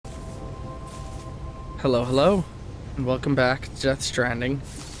Hello, hello, and welcome back to Death Stranding.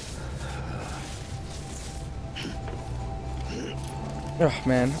 Oh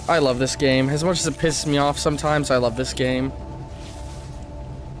man, I love this game. As much as it pisses me off sometimes, I love this game.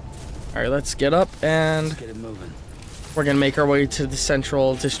 Alright, let's get up and get it moving. We're gonna make our way to the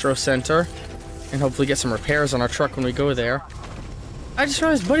central distro center and hopefully get some repairs on our truck when we go there. I just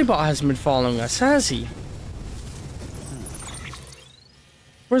realized BuddyBot hasn't been following us, has he?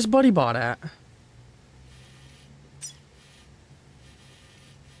 Where's BuddyBot at?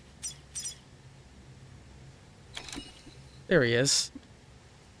 There he is.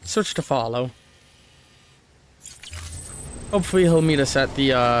 Switch to follow. Hopefully he'll meet us at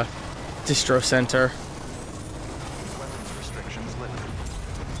the distro center.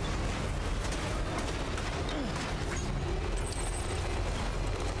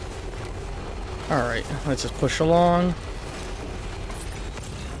 Alright, let's just push along.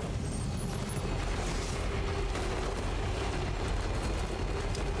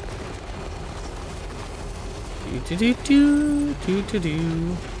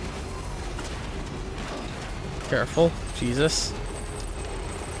 Do. Careful, Jesus.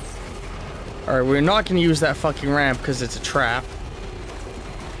 Alright, we're not gonna use that fucking ramp because it's a trap.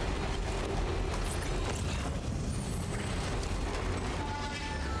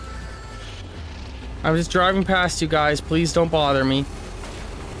 I'm just driving past you guys, please don't bother me.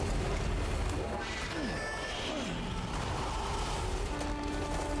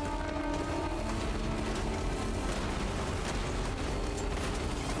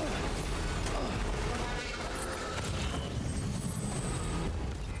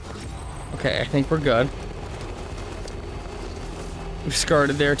 Okay, I think we're good. We've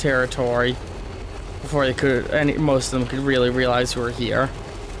skirted their territory before they could, most of them could really realize we were here.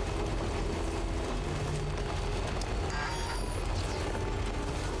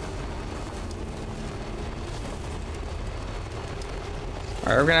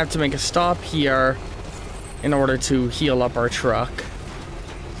 Alright, we're gonna have to make a stop here in order to heal up our truck.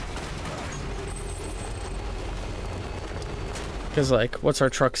 Because, like, what's our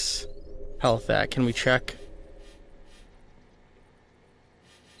truck's health at? Can we check?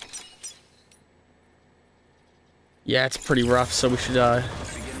 Yeah, it's pretty rough, so we should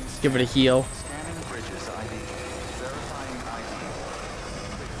give it a heal.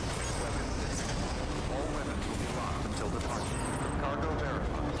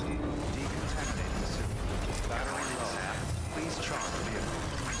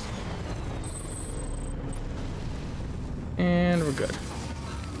 And we're good.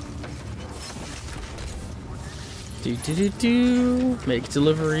 Do. Make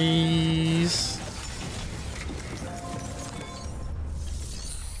deliveries.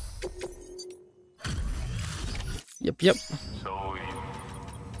 Yep.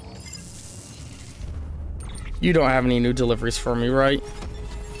 You don't have any new deliveries for me, right?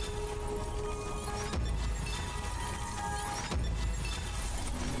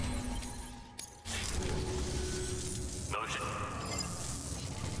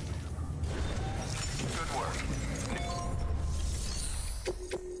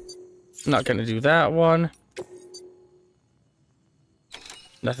 Not gonna do that one.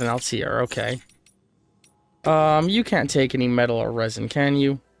 Nothing else here, okay. You can't take any metal or resin, can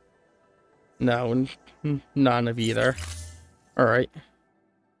you? No, none of either. Alright.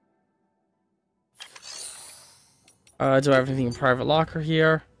 Do I have anything in private locker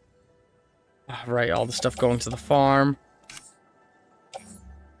here? Right, all the stuff going to the farm.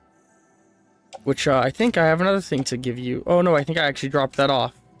 Which, I think I have another thing to give you. Oh no, I think I actually dropped that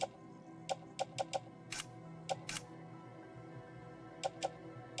off.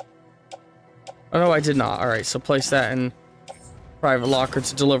 Oh no, I did not. Alright, so place that in private locker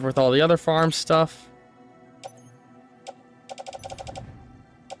to deliver with all the other farm stuff.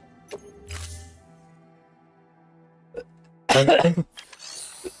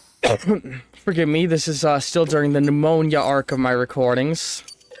 Forgive me, this is still during the pneumonia arc of my recordings.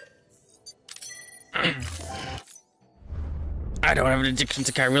 I don't have an addiction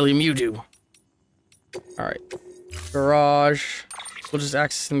to chiralium, you do. Alright. Garage. We'll just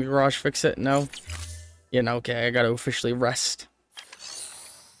access the garage, fix it? No? Yeah, no, okay, I gotta officially rest.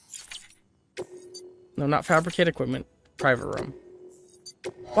 No, not fabricate equipment. Private room.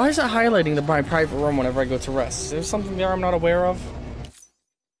 Why is it highlighting my private room whenever I go to rest? Is there something there I'm not aware of?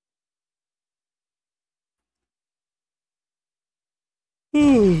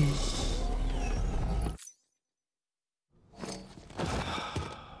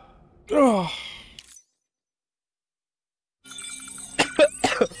 Oh.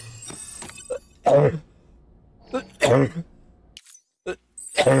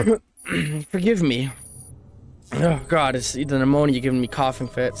 Forgive me. Oh god, it's the pneumonia giving me coughing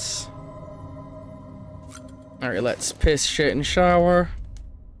fits. Alright, let's piss, shit, and shower.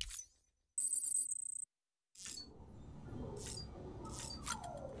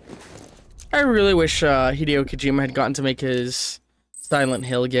 I really wish Hideo Kojima had gotten to make his Silent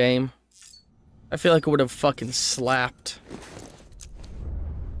Hill game. I feel like it would have fucking slapped.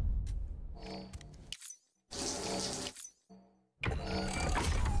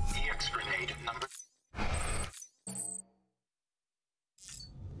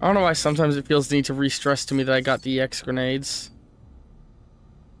 I don't know why sometimes it feels the need to re-stress to me that I got the EX grenades.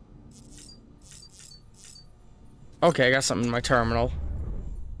 Okay, I got something in my terminal.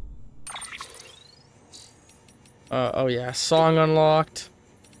 Oh yeah, song unlocked.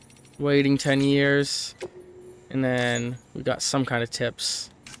 Waiting 10 years. And then we got some kind of tips.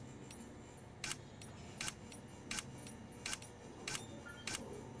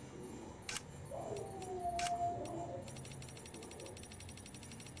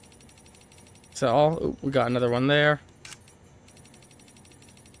 Is that all? Ooh, we got another one there.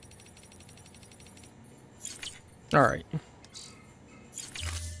 Alright.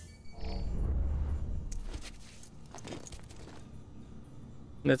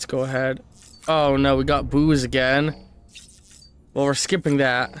 Let's go ahead. Oh no, we got booze again. Well, we're skipping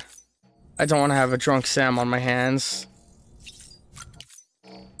that. I don't want to have a drunk Sam on my hands.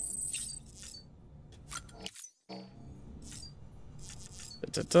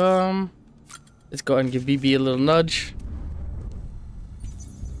 Let's go ahead and give BB a little nudge.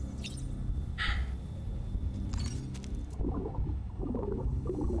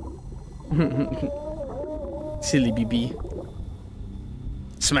 Silly BB.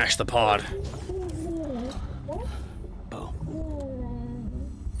 Smash the pod. Oh.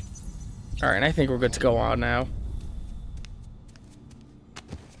 Alright, I think we're good to go on now.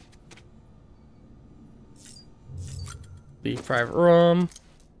 Leave private room.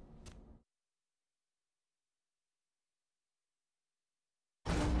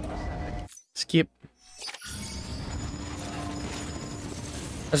 Skip.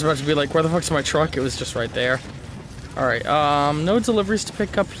 I was about to be like, where the fuck's my truck? It was just right there. Alright, no deliveries to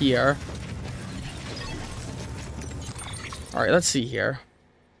pick up here. Alright, let's see here.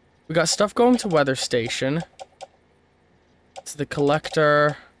 We got stuff going to weather station. It's the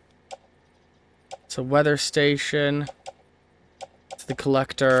collector. It's a weather station. It's the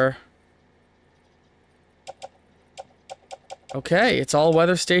collector. Okay, it's all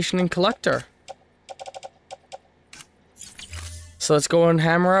weather station and collector. So let's go and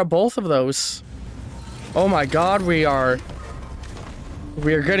hammer out both of those. Oh my god, we are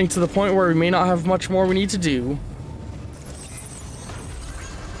getting to the point where we may not have much more we need to do.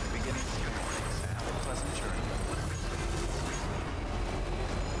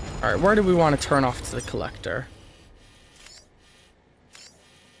 Alright, where do we want to turn off to the collector?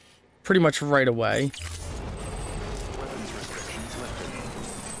 Pretty much right away.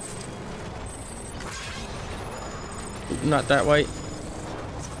 Not that way.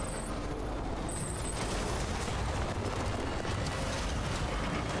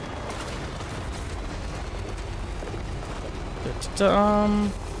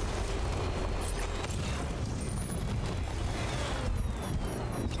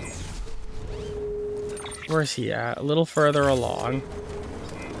 Where's he at? A little further along.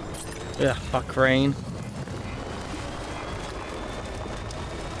 Yeah, fuck rain.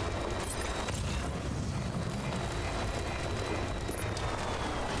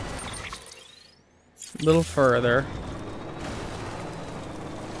 A little further.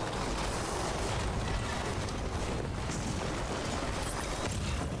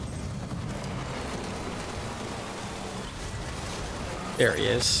 There he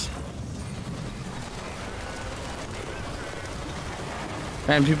is.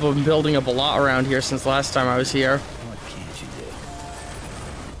 And people have been building up a lot around here since last time I was here. What can't you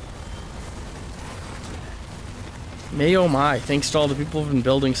do? May oh my, thanks to all the people who've been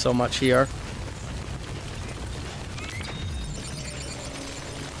building so much here.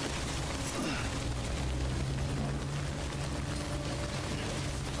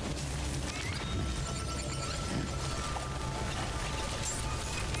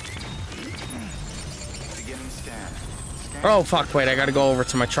 Oh fuck, wait, I gotta go over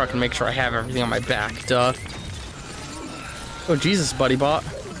to my truck and make sure I have everything on my back, duh. Oh Jesus, buddy bot.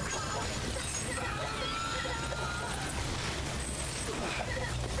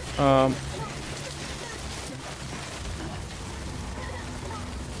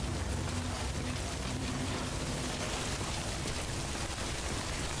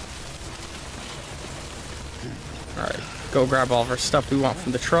 Alright, go grab all of our stuff we want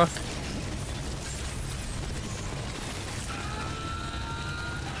from the truck.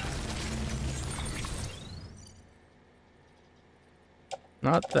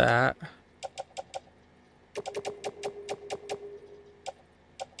 Not that.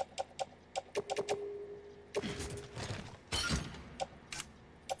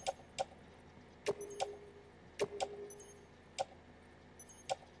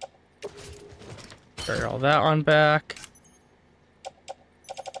 Carry all that on back.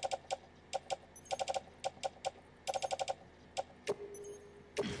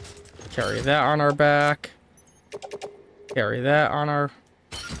 Carry that on our back. Carry that on our...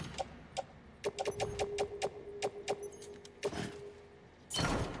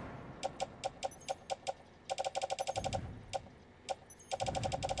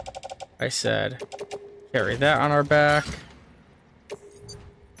 I said, carry that on our back.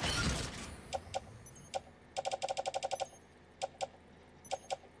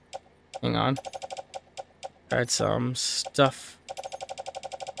 Hang on. I had some stuff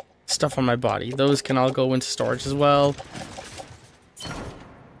on my body. Those can all go into storage as well.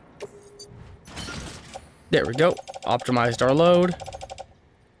 There we go. Optimized our load.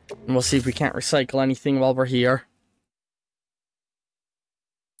 And we'll see if we can't recycle anything while we're here.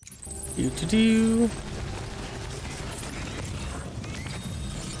 Do-do-do.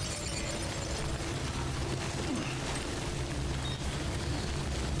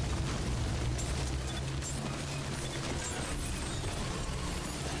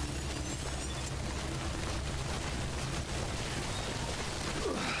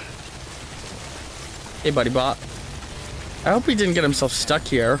 Hey, buddy bot. I hope he didn't get himself stuck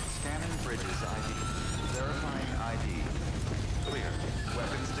here. Scanning bridges ID. Verifying ID. Clear.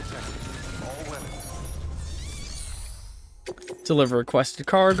 Weapons detected. All weapons. Deliver requested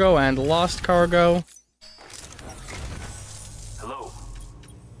cargo and lost cargo. Hello.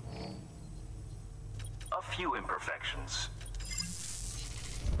 A few imperfections.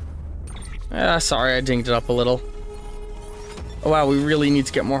 Sorry, I dinged it up a little. Oh wow, we really need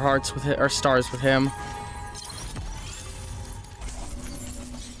to get more hearts with our stars with him.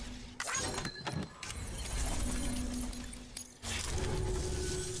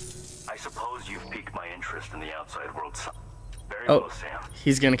 I suppose you've piqued my interest in the outside world. Very Oh, well, Sam.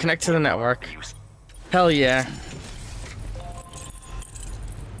 he's gonna connect to the network. Hell yeah.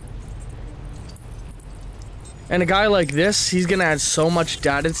 And a guy like this, he's gonna add so much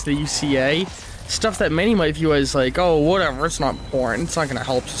data to the UCA. Stuff that many might view as like, oh, whatever, it's not important, it's not gonna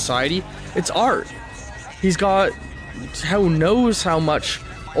help society. It's art. He's got who knows how much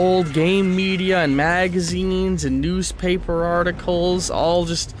old game media and magazines and newspaper articles, all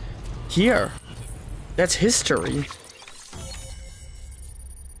just here. That's history.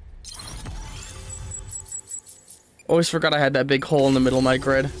 Always forgot I had that big hole in the middle of my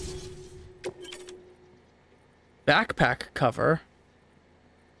grid. Backpack cover.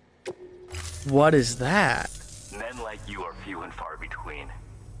 What is that? Men like you are few and far between.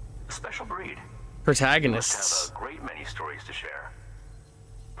 A special breed. Protagonists. Must have a great many stories to share.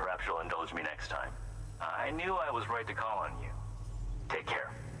 Perhaps you'll indulge me next time. I knew I was right to call on you. Take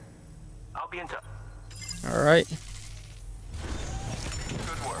care. I'll be in touch. All right.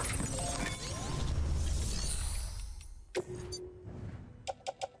 Good work.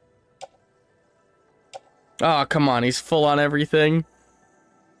 Oh, come on, he's full on everything.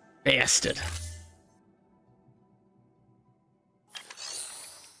 Bastard.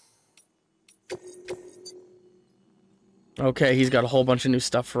 Okay, he's got a whole bunch of new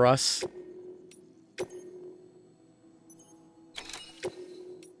stuff for us.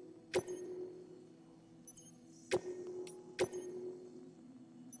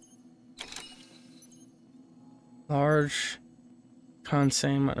 Large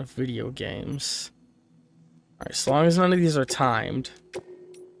consignment of video games. Alright, as long as none of these are timed.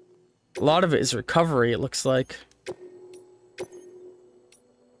 A lot of it is recovery, it looks like.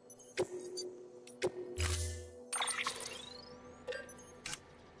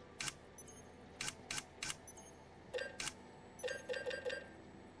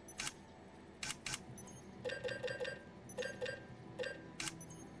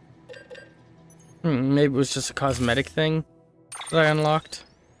 Maybe it was just a cosmetic thing that I unlocked.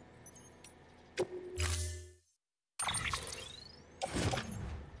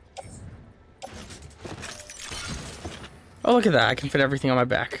 Oh, look at that. I can fit everything on my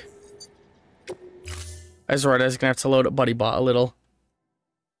back. That's right, I was gonna have to load up Buddy Bot a little.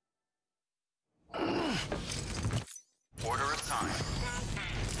 Order assigned.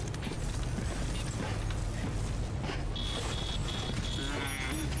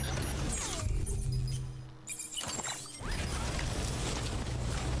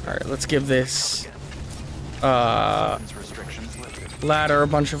 Alright, let's give this Restrictions lifted. ladder a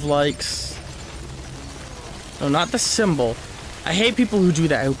bunch of likes. No, not the symbol. I hate people who do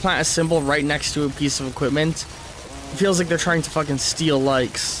that, who plant a symbol right next to a piece of equipment. It feels like they're trying to fucking steal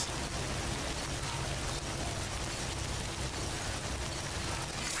likes.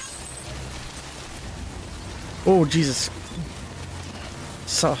 Oh, Jesus.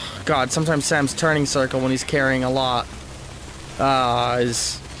 So, God, sometimes Sam's turning circle when he's carrying a lot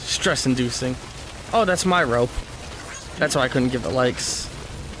is stress-inducing. Oh, that's my rope. That's why I couldn't give it likes.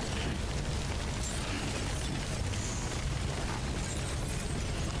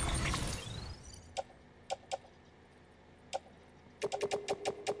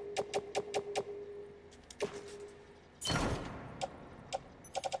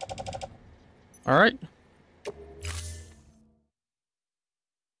 All right.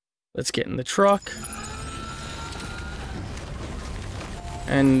 Let's get in the truck.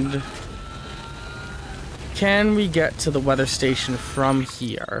 And can we get to the weather station from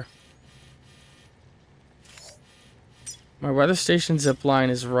here? My weather station zip line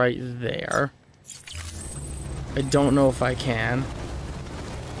is right there. I don't know if I can,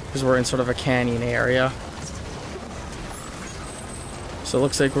 because we're in sort of a canyon area. So it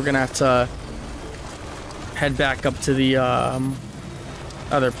looks like we're gonna have to head back up to the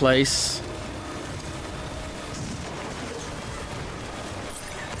other place.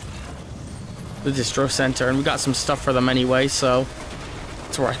 The distro center, and we got some stuff for them anyway, so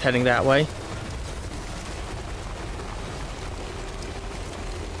it's worth heading that way.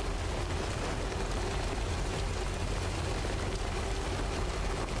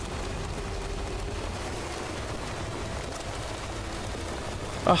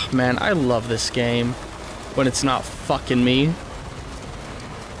 Oh man, I love this game when it's not fucking me.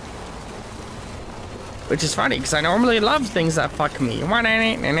 Which is funny, because I normally love things that fuck me.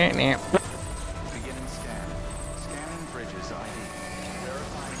 Beginning scan. Scanning bridges ID.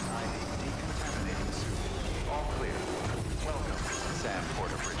 Verifying ID. Decontaminating suit. All clear. Welcome, Sam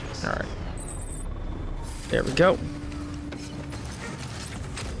Porter Bridges. Alright. There we go.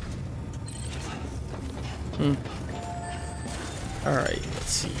 Alright,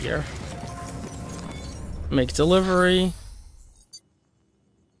 let's see here. Make delivery.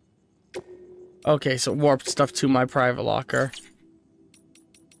 Okay, so warped stuff to my private locker.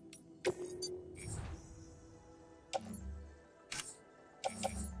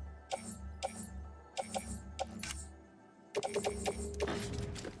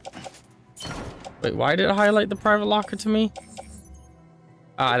 Wait, why did it highlight the private locker to me?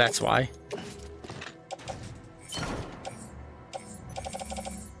 Ah, that's why.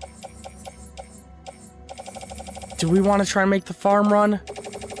 Do we want to try and make the farm run?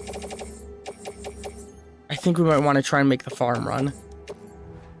 I think we might want to try and make the farm run.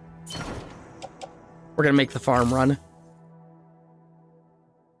 We're gonna make the farm run.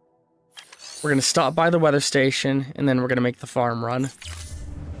 We're gonna stop by the weather station, and then we're gonna make the farm run.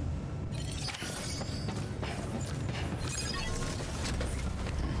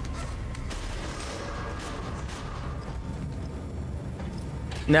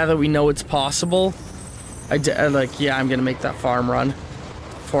 Now that we know it's possible, yeah, I'm gonna make that farm run.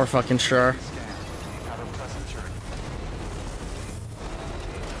 For fucking sure.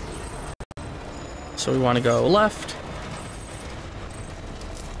 So we want to go left.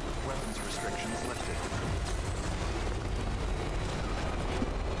 Weapons restrictions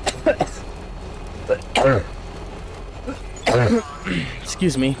lifted.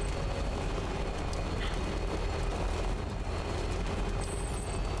 Excuse me.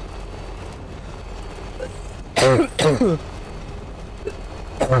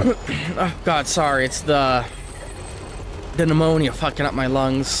 Oh God, sorry. It's the pneumonia fucking up my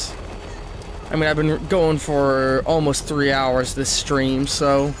lungs. I mean, I've been going for almost 3 hours this stream,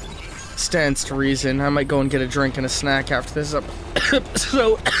 so stands to reason. I might go and get a drink and a snack after this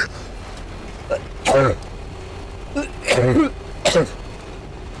so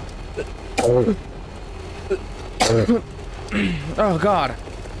oh God.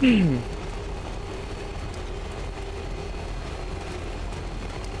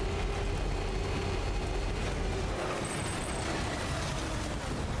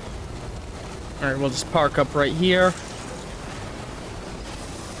 Alright, we'll just park up right here.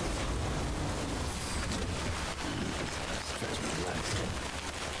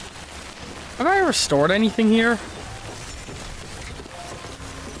 Have I ever stored anything here?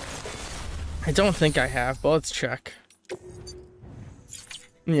 I don't think I have, but let's check.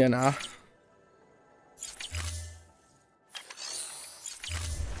 Yeah, nah.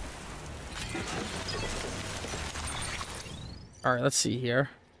 Alright, let's see here.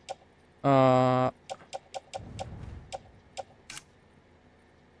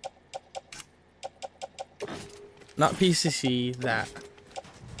 Not PCC, that.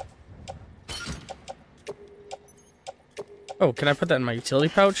 Oh, can I put that in my utility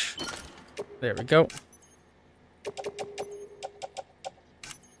pouch? There we go.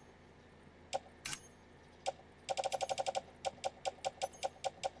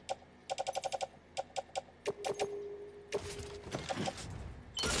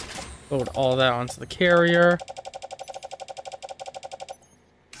 Load all that onto the carrier.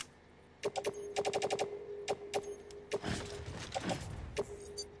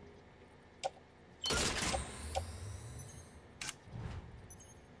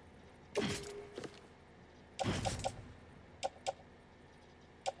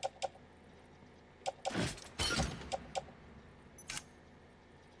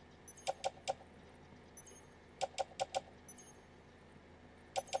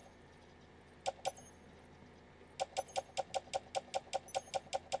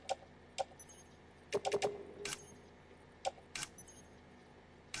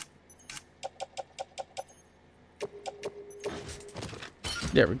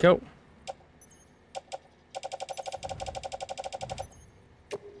 There we go.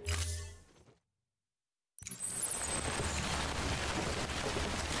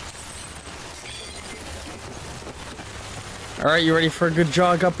 Alright, you ready for a good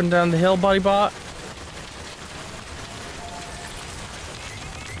jog up and down the hill, buddy bot?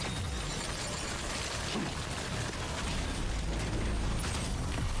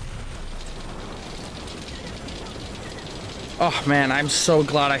 Oh man, I'm so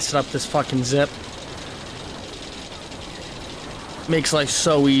glad I set up this fucking zip. Makes life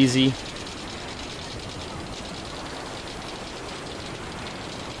so easy.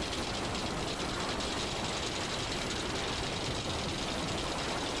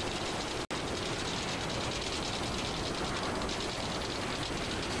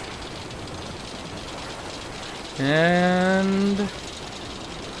 And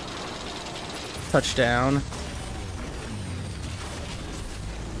touchdown.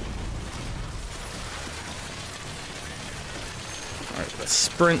 Alright, let's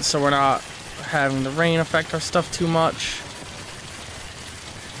sprint so we're not having the rain affect our stuff too much.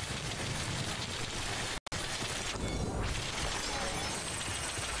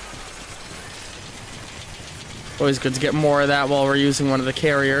 Always good to get more of that while we're using one of the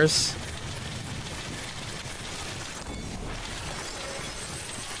carriers.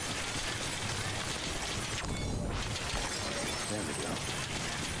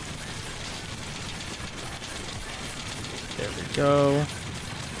 There we go.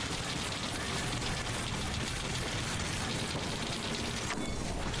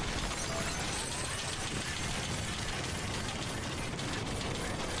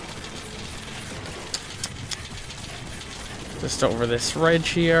 Just over this ridge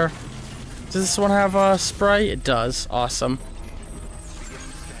here. Does this one have a spray? It does. Awesome.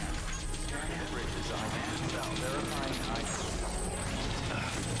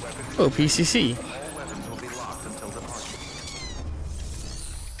 Oh, PCC.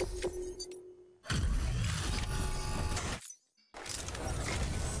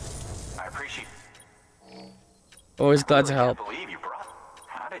 I appreciate. Always glad to help. I can't believe you brought.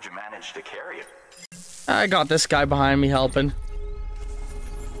 How did you manage to carry it? I got this guy behind me helping.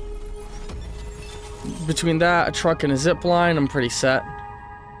 Between that, a truck, and a zip line, I'm pretty set.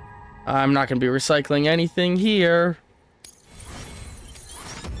 I'm not going to be recycling anything here.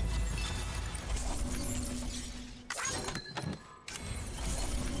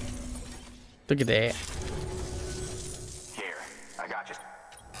 Look at that. Here, I got you.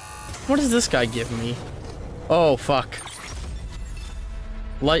 What does this guy give me? Oh, fuck.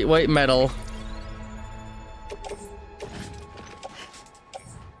 Lightweight metal.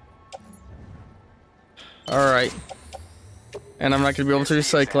 Alright. And I'm not going to be able to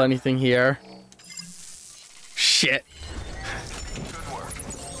recycle anything here. Shit. Good work.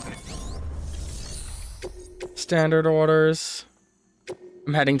 Standard orders.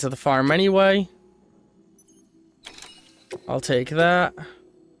 I'm heading to the farm anyway. I'll take that.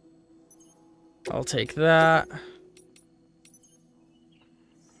 I'll take that.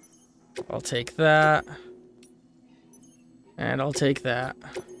 I'll take that. And I'll take that.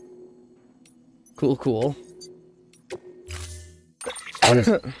 Cool, cool.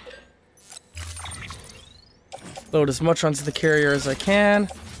 Load as much onto the carrier as I can.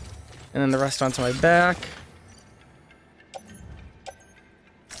 And then the rest onto my back.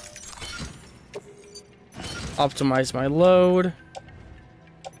 Optimize my load.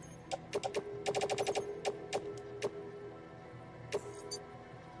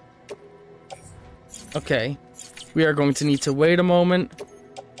 Okay. We are going to need to wait a moment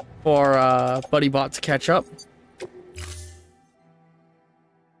for BuddyBot to catch up.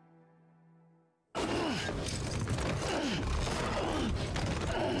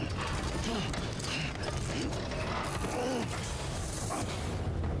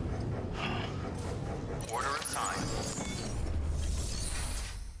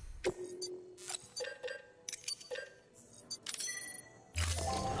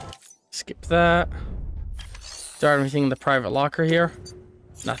 Skip that. Do I have anything in the private locker here?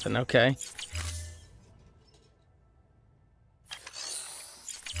 Nothing, okay.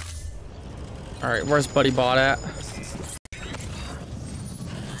 Alright, where's Buddy Bot at?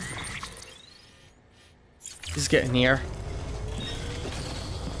 He's getting here.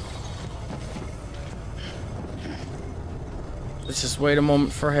 Let's just wait a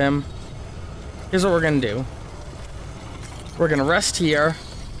moment for him. Here's what we're gonna do. We're gonna rest here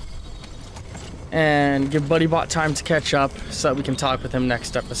and give Buddy Bot time to catch up so that we can talk with him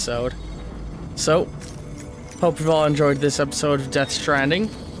next episode. So, hope you've all enjoyed this episode of Death Stranding.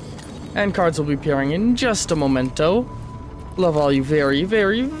 And cards will be appearing in just a momento. Love all you very,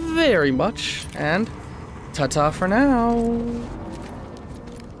 very, very much. And ta-ta for now.